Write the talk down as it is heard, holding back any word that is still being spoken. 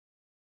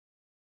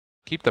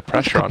keep the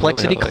pressure on.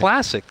 Complexity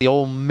Classic, the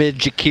old mid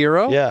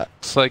Jakiro. Yeah.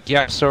 It's like,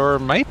 yeah, so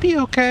might be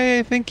okay.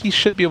 I think he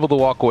should be able to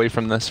walk away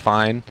from this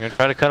fine. You're gonna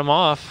try to cut him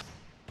off.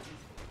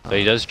 So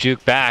he does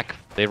juke back.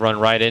 They run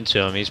right into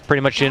him. He's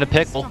pretty much in a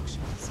pickle.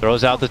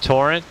 Throws out the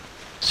torrent.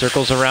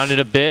 Circles around it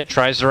a bit.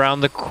 Tries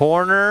around the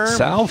corner.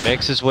 Salve.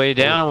 Makes his way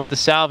down with the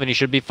salve, and he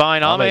should be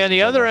fine. Ame on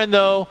the other end,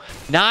 though,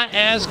 not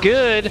as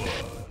good.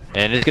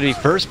 And it's going to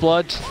be first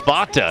blood to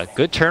Bata.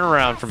 Good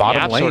turnaround from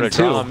Bottom lane, to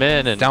draw him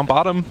in. And down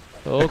bottom.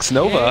 okay,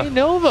 Nova.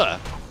 Nova.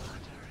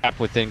 Trap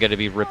within going to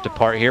be ripped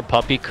apart here.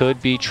 Puppy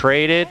could be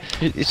traded.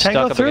 It's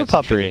stuck through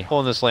Puppy.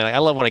 Pulling this lane. I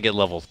love when I get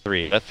level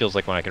 3. That feels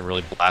like when I can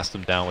really blast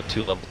them down with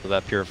 2 levels of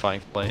that Purifying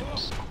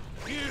Flames.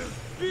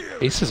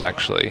 Ace is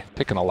actually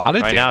taking a lot of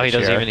damage right now. He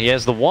doesn't even. He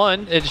has the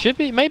 1. It should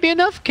be maybe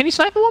enough. Can he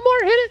snipe it one more?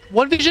 Hit it.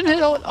 1 vision hit.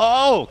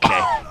 Oh,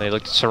 okay. They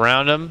look to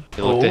surround him.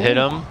 They look to hit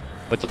him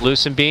with the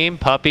Lucent Beam.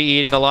 Puppy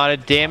eating a lot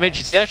of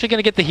damage. Is he actually going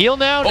to get the heal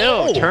now?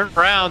 No. Turn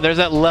around. There's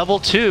that level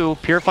 2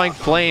 Purifying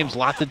Flames.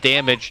 Lots of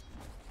damage.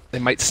 They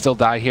might still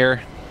die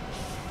here.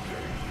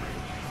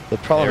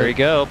 There we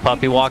go.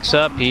 Puppy walks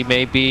up. He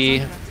may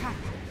be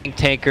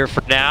tanker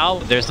for now.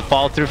 There's the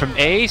follow through from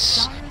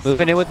Ace.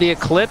 Moving in with the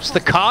Eclipse. The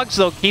Cogs,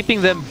 though,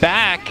 keeping them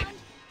back.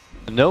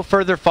 No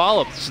further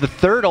follow-up. This is the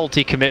 3rd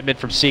ulti commitment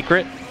from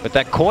Secret. With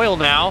that coil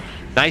now.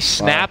 Nice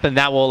snap, and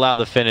that will allow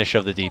the finish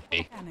of the DP.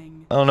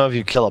 I don't know if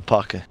you kill a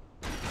puck.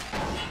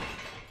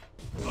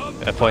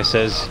 FY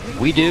says,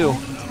 we do.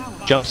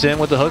 Jumps in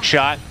with the hook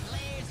shot.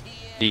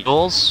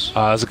 Eagles.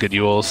 That's a good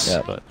Yules.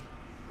 Yeah, but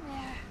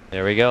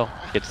there we go.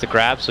 Gets the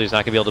grab, so he's not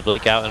going to be able to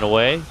blink out and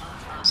away.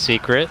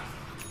 Secret.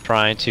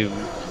 Trying to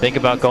think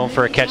about going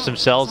for a catch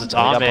themselves. It's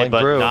Ahmed,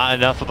 but not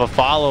enough of a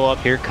follow-up.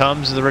 Here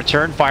comes the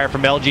return fire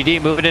from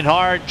LGD, moving in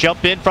hard,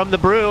 jump in from the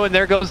brew, and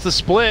there goes the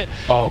split.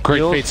 Oh,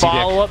 great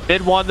follow-up.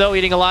 Mid one, though,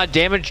 eating a lot of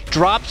damage,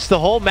 drops the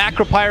whole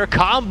Macropyre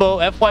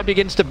combo. FY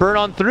begins to burn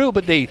on through,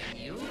 but they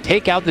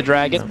take out the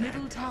dragon.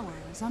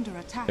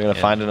 They're going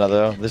to find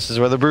another. This is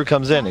where the brew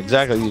comes in.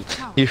 Exactly.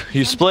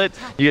 You split,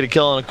 you get a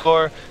kill on a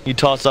core, you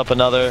toss up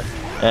another,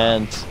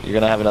 and you're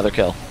going to have another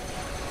kill.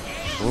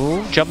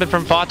 Ooh, jumping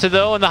from Fata,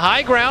 though, in the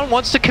high ground,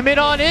 wants to commit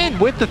on in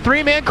with the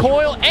 3-man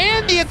coil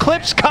and the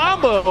Eclipse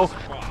combo.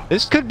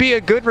 This could be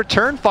a good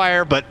return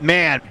fire, but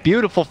man,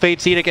 beautiful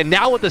Fate's Edict. And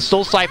now with the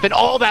Soul Siphon,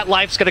 all that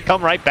life's going to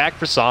come right back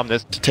for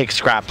Somnus. To take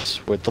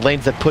scraps with the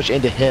lanes that push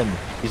into him.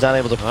 He's not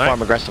able to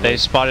perform aggressively. They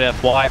spotted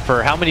FY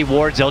for how many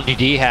wards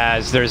LGD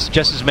has. There's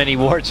just as many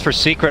wards for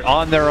Secret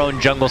on their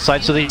own jungle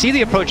side. So they see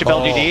the approach of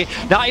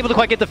LGD. Not able to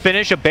quite get the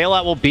finish. A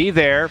bailout will be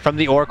there from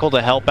the Oracle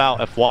to help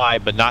out FY,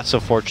 but not so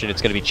fortunate.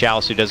 It's going to be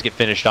Chalice who does get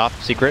finished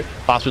off. Secret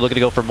possibly looking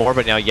to go for more,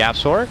 but now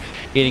Yapsor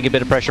getting a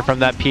bit of pressure from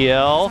that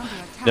PL.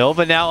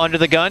 Nova now under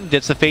the gun,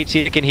 gets the Fate's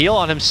Edict and heal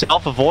on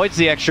himself, avoids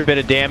the extra bit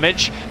of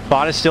damage.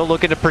 Bot is still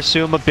looking to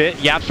pursue him a bit.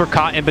 Yaps were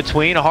caught in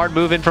between. A hard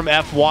move in from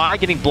FY,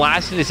 getting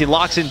blasted as he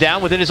locks him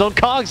down within his own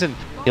cogs, and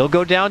he'll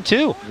go down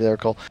too.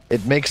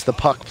 It makes the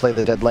puck play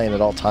the dead lane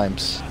at all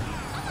times.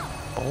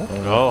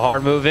 Oh,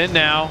 hard move in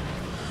now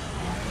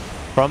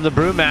from the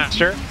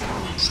Brewmaster.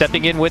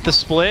 Stepping in with the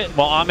split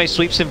while Ame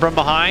sweeps him from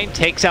behind,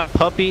 takes out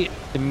Puppy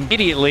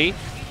immediately.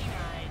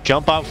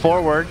 Jump out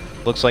forward.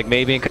 Looks like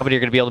maybe and company are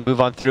going to be able to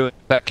move on through it.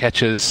 That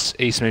catches.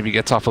 Ace maybe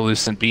gets off a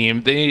Lucent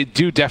Beam. They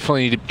do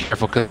definitely need to be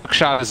careful because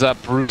Shot is up,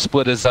 Brew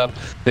split is up.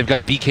 They've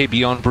got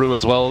BKB on Brew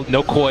as well.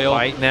 No coil.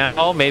 Right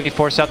now, maybe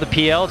force out the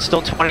PL. It's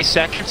still 20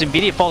 seconds.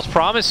 Immediate false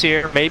promise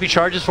here. Maybe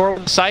charges forward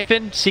with the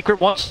Siphon. Secret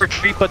wants to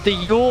retreat, but the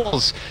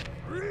Yules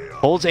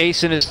holds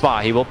Ace in his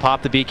spot. He will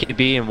pop the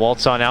BKB and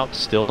waltz on out.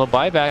 Still no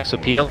buyback, so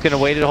PL's going to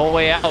wait it the whole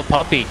way out.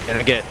 Puppy going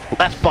to get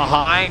left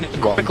behind,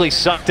 quickly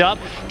sucked up.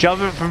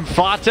 Jumping from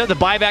Fata, the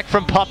buyback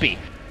from Puppy.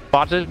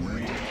 Fata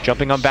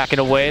jumping on back and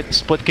away. The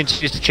split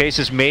continues to chase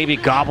us. Maybe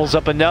gobbles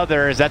up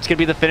another, as that's going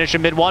to be the finish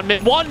of mid one.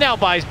 Mid one now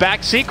buys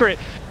back. Secret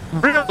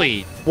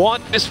really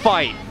want this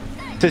fight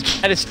to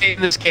try to stay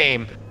in this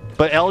game.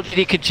 But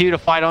LGD continue to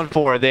fight on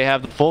forward. They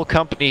have the full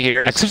company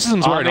here.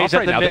 Exorcism's wearing off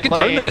right now. They can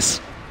turn this.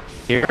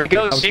 Here we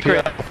go,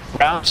 Secret.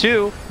 Round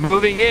 2,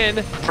 moving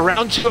in. For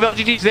round 2 of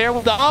LGD's there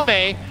with the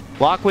Ame.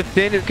 Lock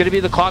within is going to be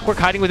the Clockwork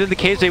hiding within the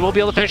caves. They will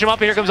be able to finish him up.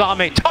 And here comes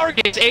Ame.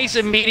 Targets Ace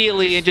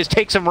immediately and just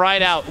takes him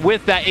right out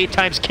with that 8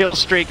 times kill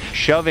streak.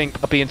 Shoving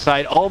Puppy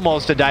inside.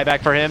 Almost a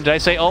dieback for him. Did I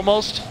say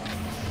almost?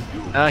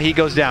 He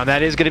goes down.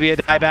 That is going to be a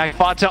dieback.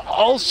 Fata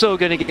also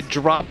going to get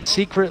dropped.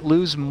 Secret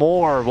lose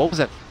more. What was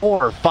that?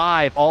 4 or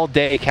 5 all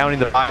day counting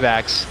the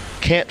buybacks.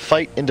 Can't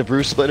fight into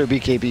Brew Split or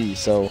BKB,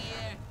 so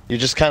you're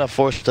just kind of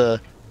forced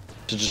to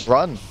just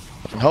run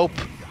and hope.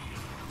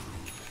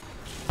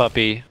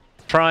 Puppy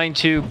trying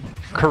to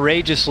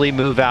courageously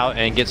move out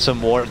and get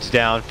some wards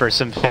down for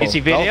some fancy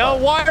video.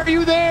 Why are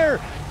you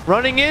there?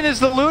 Running in is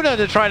the Luna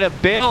to try to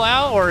bail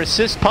out or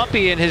assist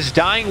Puppy in his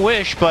dying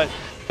wish, but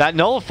that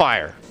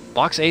nullifier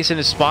locks Ace in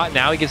his spot.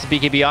 Now he gets the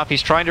BKB off.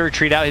 He's trying to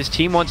retreat out. His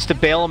team wants to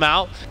bail him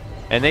out,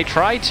 and they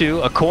try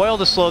to. A coil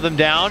to slow them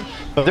down,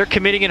 but they're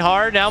committing in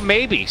hard. Now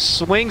maybe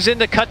swings in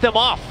to cut them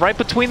off right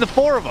between the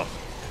 4 of them.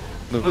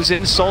 Moves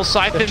in Soul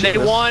Siphon. They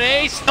want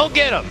Ace. They'll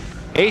get him.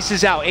 Ace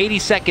is out, 80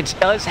 seconds,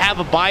 does have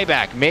a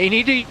buyback. May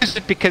need to use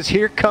it because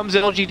here comes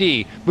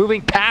LGD,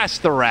 moving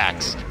past the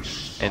racks.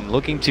 And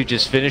looking to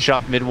just finish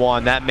off mid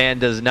one. That man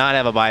does not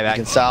have a buyback. You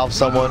can salve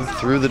someone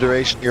through the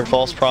duration of your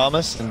false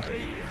promise, and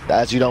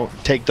as you don't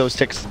take those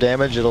ticks of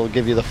damage, it'll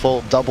give you the full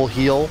double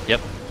heal.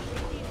 Yep.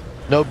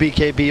 No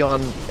BKB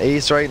on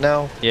Ace right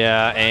now.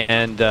 Yeah,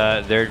 and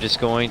they're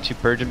just going to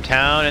purge him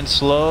down and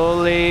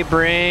slowly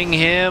bring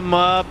him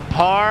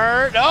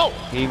apart. Oh,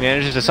 he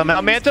manages to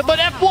somehow manta, but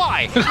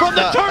FY from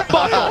the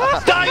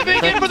turnbuckle,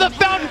 diving in for the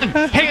fountain,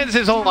 hands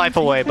his whole life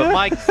away. But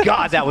my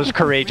God, that was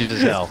courageous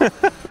as hell.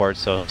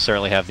 So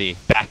certainly have the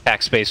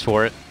backpack space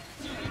for it.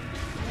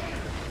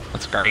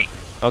 That's great.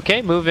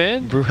 Okay, move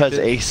in. Brew has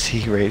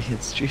AC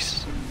Radiance,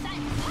 Jesus.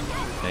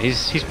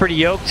 He's pretty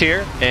yoked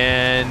here,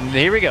 and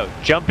here we go.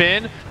 Jump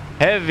in,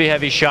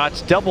 heavy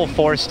shots, double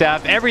force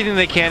staff, everything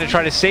they can to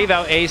try to save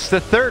out Ace. The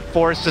third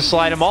force to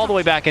slide him all the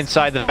way back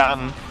inside the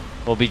fountain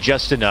will be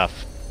just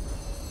enough.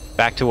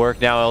 Back to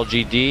work now,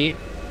 LGD.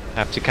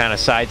 Have to kind of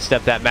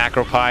sidestep that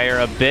macro pyre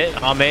a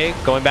bit. Ame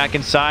going back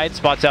inside,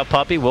 spots out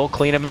Puppey, will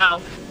clean him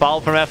out.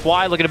 Followed from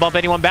FY, looking to bump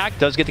anyone back.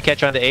 Does get the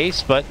catch on the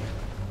Ace, but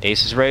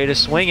Ace is ready to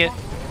swing it.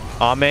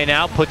 Ame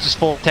now puts his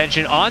full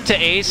attention onto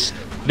Ace,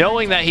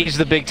 knowing that he's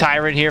the big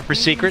tyrant here for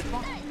Secret.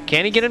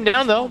 Can he get him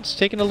down, though? It's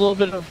taking a little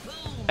bit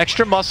of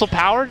extra muscle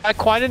power, not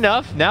quite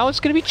enough. Now it's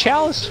going to be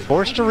Chalice,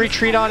 forced to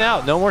retreat on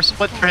out. No more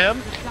split for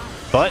him,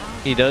 but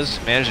he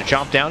does manage to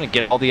chomp down and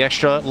get all the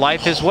extra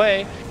life his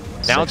way.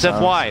 Now it's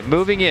FY,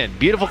 moving in.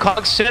 Beautiful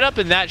cog setup,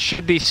 and that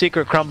should be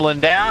Secret crumbling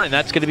down, and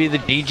that's going to be the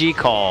DG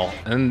call.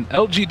 And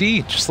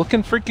LGD just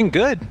looking freaking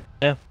good.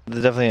 Yeah, they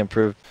definitely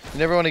improved. You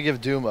never want to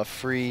give Doom a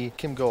free,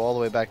 Kim go all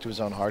the way back to his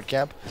own hard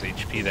cap. There's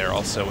HP there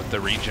also with the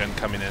regen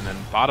coming in,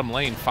 and bottom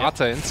lane,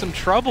 Fata in some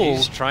trouble.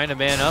 He's trying to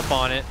man up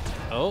on it.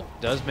 Oh,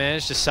 does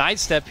manage to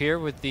sidestep here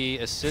with the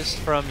assist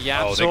from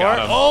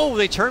Yapzor. Oh,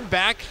 they turn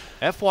back.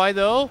 FY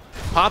though,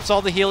 pops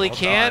all the heal he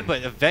can,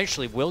 but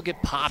eventually will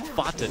get popped.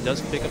 Fata does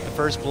pick up the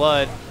first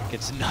blood,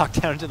 gets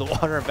knocked down into the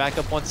water and back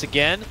up once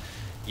again.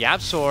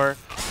 Yapzor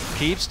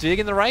keeps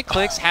digging the right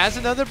clicks, has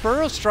another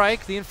Burrow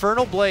Strike, the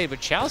Infernal Blade,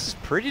 but Chalice is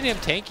pretty damn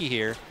tanky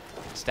here.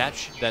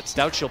 That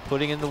Stout Shield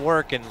putting in the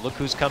work, and look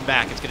who's come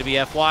back. It's going to be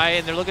FY,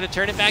 and they're looking to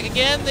turn it back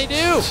again. They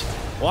do!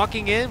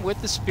 Walking in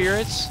with the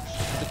Spirits,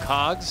 the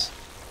Cogs.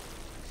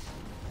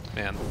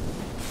 Man,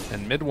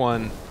 and mid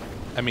one,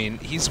 I mean,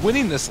 he's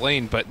winning this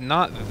lane, but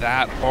not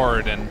that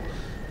hard, and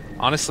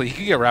honestly, he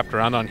could get wrapped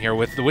around on here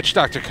with the Witch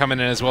Doctor coming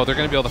in as well. They're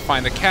going to be able to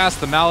find the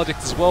cast, the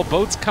Maledict as well.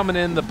 Boat's coming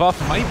in. The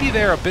buff might be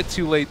there a bit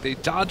too late. They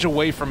dodge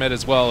away from it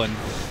as well, and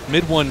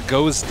mid one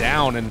goes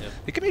down, and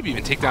they could maybe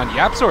even take down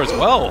Yapzor as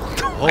well.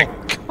 Oh my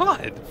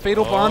God.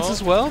 Fatal Bonds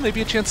as well.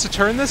 Maybe a chance to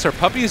turn this, or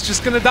Puppey is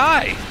just going to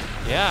die.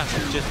 Yeah,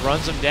 just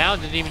runs him down.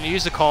 Didn't even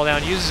use the call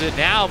down. Uses it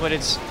now, but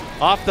it's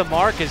off the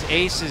mark as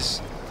Ace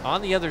is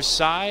on the other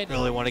side.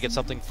 Really want to get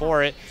something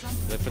for it.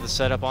 Look for the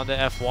setup onto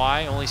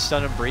FY. Only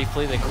stun him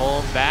briefly. They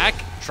call him back.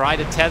 Try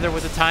to tether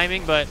with the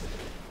timing, but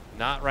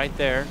not right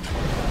there.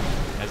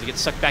 As he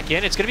gets sucked back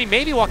in, it's going to be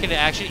maybe walking into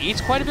action.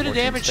 Eats quite a bit of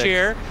damage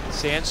here.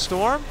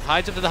 Sandstorm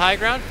hides up to the high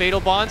ground. Fatal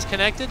Bonds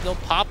connected. They'll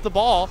pop the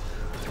ball.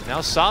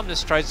 Now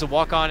Somnus tries to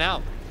walk on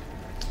out.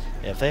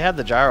 Yeah, if they had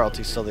the gyro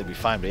ulti still, they'd be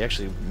fine, but he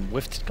actually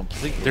whiffed it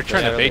completely. They're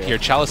trying to bait here.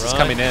 Chalice is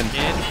coming in.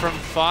 In from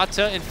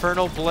Fata,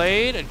 Infernal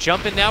Blade.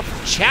 Jumping now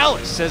from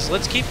Chalice. Says,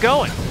 let's keep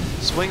going.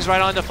 Swings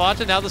right onto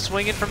Fata. Now the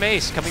swing in from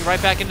Ace. Coming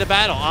right back into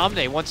battle.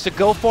 Omne wants to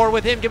go forward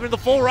with him, giving him the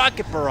full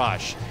rocket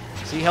barrage.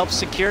 As he helps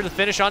secure the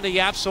finish onto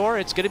Yapzor,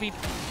 it's going to be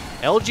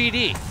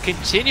LGD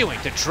continuing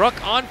to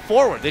truck on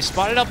forward. They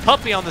spotted out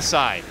Puppey on the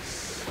side.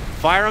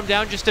 Fire him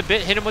down just a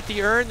bit, hit him with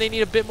the urn. They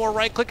need a bit more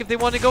right click if they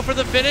want to go for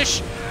the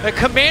finish. A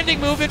commanding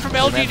move in from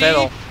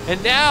LGD.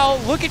 And now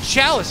look at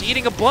Chalice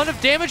eating a blunt of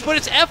damage, but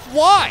it's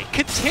FY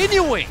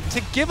continuing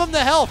to give him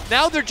the health.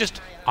 Now they're just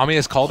Ame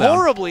is called down.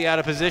 Horribly out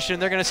of position.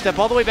 They're going to step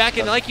all the way back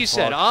in. Like you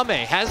said,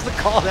 Ame has the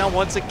call down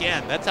once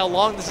again. That's how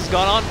long this has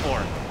gone on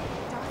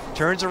for.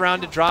 Turns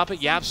around to drop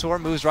it.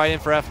 Yapzor moves right in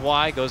for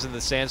FY, goes into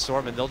the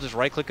Sandstorm, and they'll just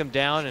right click him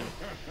down. And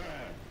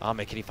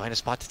Ame, can he find a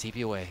spot to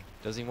TP away?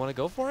 Does he want to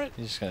go for it?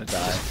 He's just going to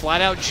die. Just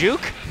flat out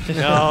juke?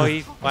 No,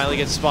 he finally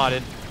gets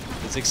spotted.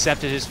 He's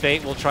accepted his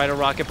fate. We'll try to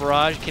rocket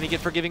barrage. Can he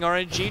get forgiving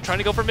RNG? Trying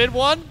to go for mid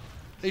one.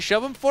 They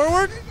shove him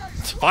forward.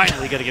 It's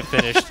finally going to get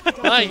finished.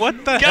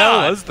 What the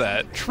hell was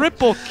that?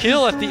 Triple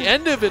kill at the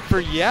end of it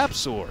for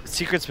Yapzor.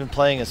 Secret's been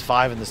playing as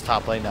 5 in this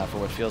top lane now for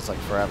what feels like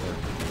forever.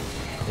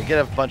 They get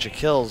a bunch of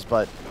kills,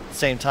 but at the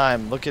same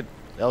time, look at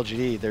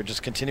LGD. They're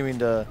just continuing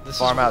to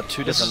farm out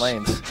 2 different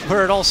lanes.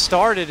 Where it all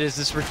started is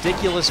this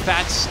ridiculous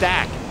fat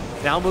stack.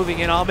 Now moving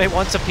in, Ame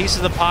wants a piece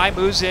of the pie,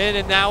 moves in,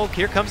 and now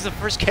here comes the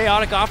first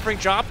chaotic offering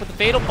drop with the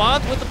Fatal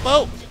Bonds with the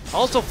boat.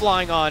 Also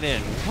flying on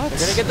in. They're going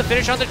to get the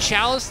finish on the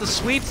Chalice. The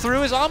sweep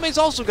through as Ame's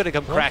also going to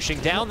come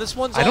crashing down. This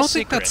one's all I don't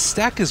secret. think that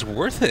stack is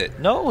worth it.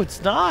 No,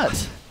 it's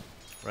not.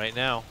 Right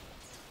now.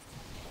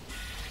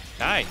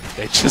 Guy.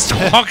 They just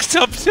walked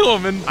up to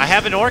him and... I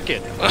have an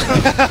Orchid.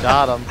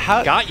 Got him.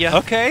 Got ya.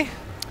 Okay.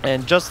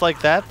 And just like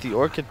that, the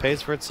Orchid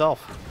pays for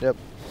itself. Yep.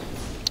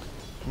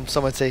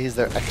 Some would say he's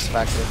their X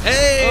factor.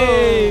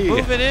 Hey! Oh,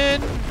 moving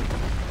in.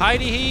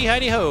 Heidi-hee,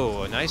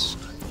 heidi-ho. A nice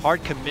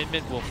hard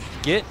commitment will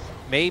get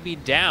maybe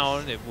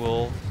down. It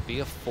will be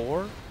a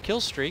 4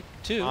 kill streak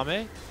to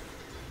Ame.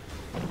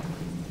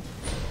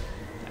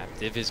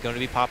 Div is going to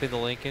be popping the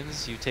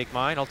Lincolns. You take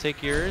mine, I'll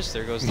take yours.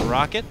 There goes the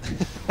rocket.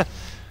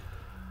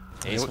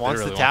 Ace wants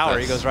really the tower.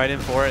 He goes right in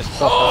for it.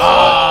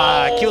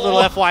 Oh, cute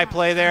little FY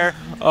play there.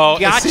 Oh,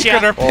 gotcha.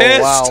 Secret are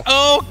pissed. Oh, wow.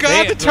 Oh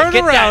God, the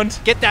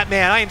turnaround. Get that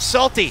man. I am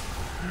salty.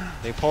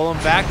 They pull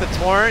him back, the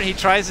torrent. He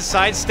tries to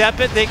sidestep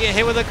it. They get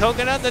hit with a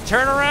coconut. The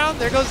turnaround.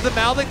 There goes the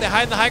Maldic. They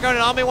hide in the high ground,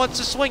 and Ame wants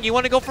to swing. You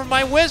want to go for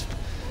my Wisp?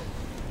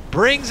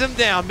 Brings him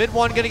down. Mid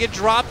one going to get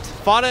dropped.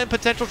 Fada in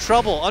potential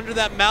trouble under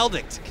that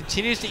Maldic.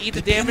 Continues to eat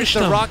the damage.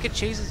 The rocket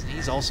chases.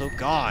 He's also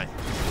gone.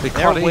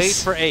 They're waiting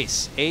for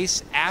Ace.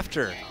 Ace,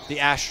 after the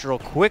Astral,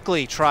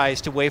 quickly tries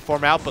to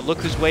waveform out, but look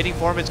who's waiting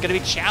for him. It's going to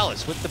be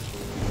Chalice with the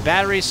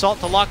battery assault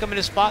to lock him in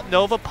his spot.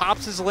 Nova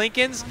pops his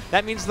Lincolns.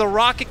 That means the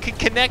rocket can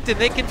connect and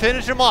they can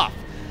finish him off.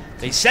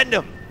 They send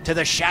him to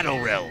the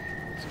Shadow Realm.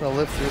 He's going to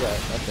live through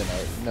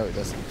that. No, he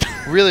doesn't.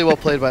 Really well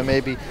played by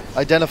Maybe.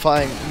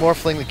 Identifying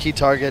Morphling the key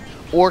target.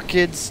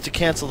 Orchids to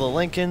cancel the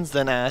Lincolns,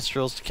 then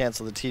Astrals to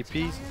cancel the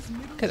TPs.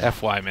 Look at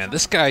FY, man.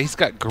 This guy, he's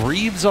got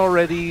Greaves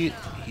already.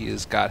 He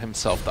has got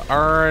himself the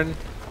Urn.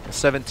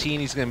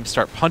 17, he's going to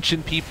start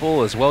punching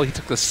people as well. He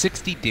took the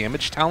 60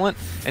 damage talent,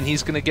 and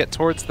he's going to get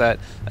towards that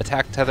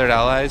attack tethered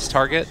allies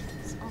target.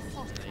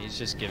 He's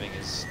just giving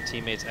his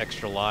teammates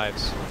extra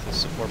lives with the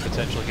support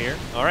potential here.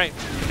 All right,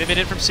 commitment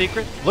in from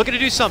Secret. Looking to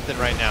do something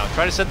right now.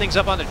 Try to set things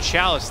up on the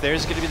Chalice.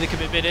 There's going to be the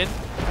commitment in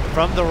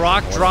from the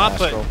rock drop,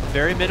 but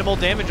very minimal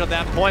damage on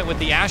that point with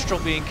the Astral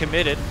being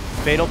committed.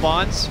 Fatal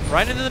Bonds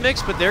right into the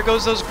mix, but there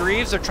goes those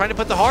Greaves. They're trying to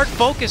put the hard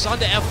focus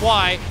onto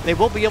FY. They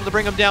won't be able to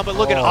bring him down, but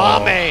look at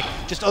Ame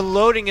just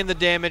unloading in the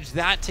damage.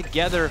 That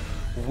together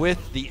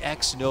with the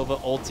X-Nova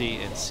ulti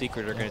and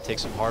Secret are going to take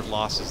some hard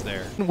losses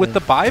there. With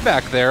the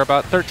buyback there,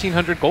 about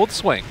 1,300 gold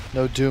swing.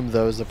 No Doom,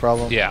 though, is the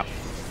problem. Yeah.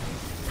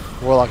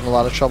 Warlock in a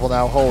lot of trouble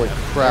now. Holy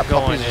crap,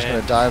 Puppy's just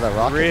going to die that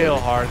rocket. Real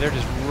hard. They're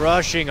just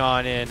rushing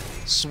on in,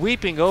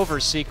 sweeping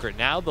over Secret.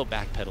 Now they'll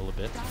backpedal a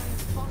bit.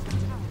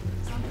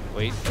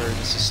 Wait for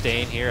the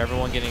sustain here.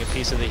 Everyone getting a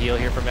piece of the heal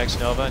here from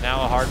X-Nova.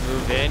 Now a hard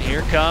move in.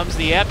 Here comes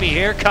the Epi.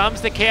 Here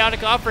comes the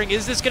Chaotic Offering.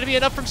 Is this going to be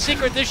enough from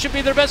Secret? This should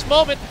be their best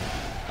moment.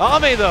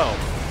 Ame, though,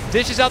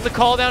 dishes out the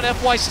call down.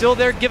 FY still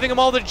there, giving them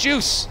all the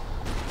juice.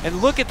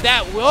 And look at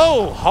that.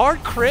 Whoa,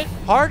 hard crit,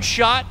 hard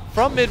shot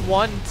from mid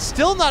one.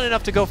 Still not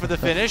enough to go for the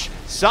finish.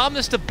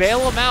 Somnus to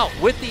bail him out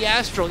with the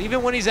Astral,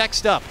 even when he's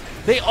X'd up.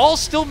 They all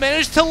still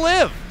managed to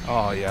live.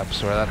 Oh, yeah, I'm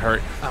sorry, that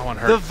hurt. That one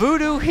hurt. The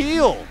voodoo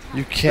heal.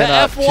 You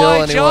cannot the FY kill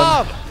anyone.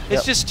 job.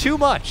 It's just too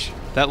much.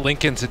 That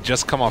Lincoln's had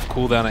just come off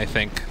cooldown, I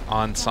think,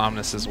 on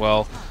Somnus as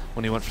well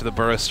when he went for the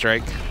Burrow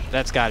Strike.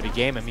 That's got to be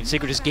game. I mean,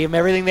 Secret just gave them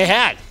everything they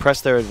had.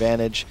 Press their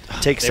advantage.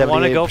 Take 78% of the map. They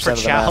want to go for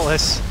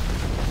Chalice.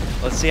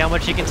 Let's see how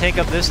much he can take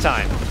up this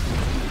time.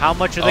 How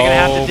much are they going to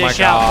have to dish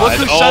out? Look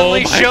who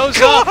suddenly shows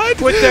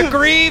up with the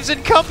Greaves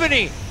and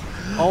company.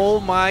 Oh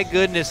my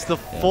goodness, the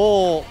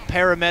full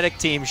paramedic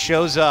team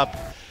shows up.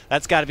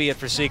 That's got to be it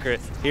for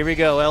Secret. Here we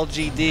go,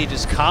 LGD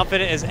just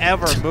confident as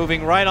ever,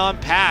 moving right on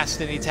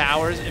past any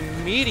towers.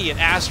 Immediate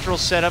Astral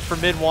setup for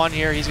mid one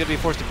here. He's going to be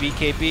forced to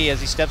BKB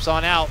as he steps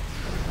on out.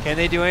 Can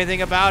they do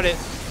anything about it?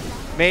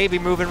 Maybe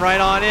moving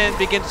right on in,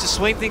 begins to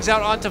swing things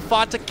out onto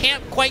Fata.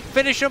 Can't quite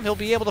finish him. He'll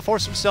be able to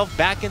force himself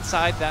back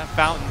inside that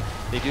fountain.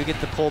 They do get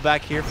the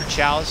pullback here for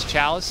Chalice.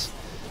 Chalice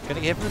gonna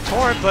get hit from the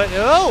torrent, but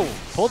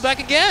pulled back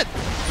again.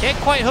 Can't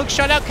quite hook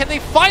shot out. Can they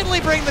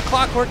finally bring the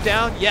Clockwork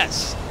down?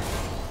 Yes,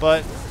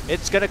 but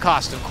it's gonna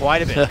cost him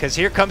quite a bit because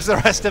here comes the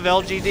rest of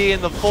LGD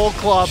and the full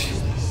club.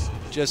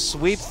 Just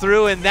sweep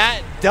through, and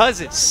that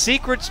does it.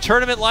 Secret's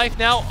tournament life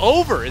now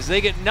over as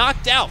they get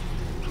knocked out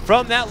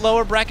from that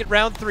lower bracket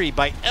round 3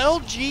 by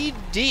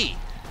LGD.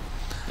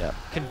 Yeah.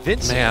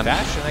 Convincing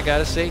fashion, I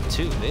gotta say,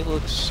 too. They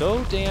look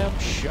so damn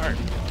sharp.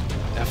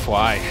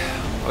 FY,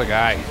 what a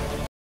guy.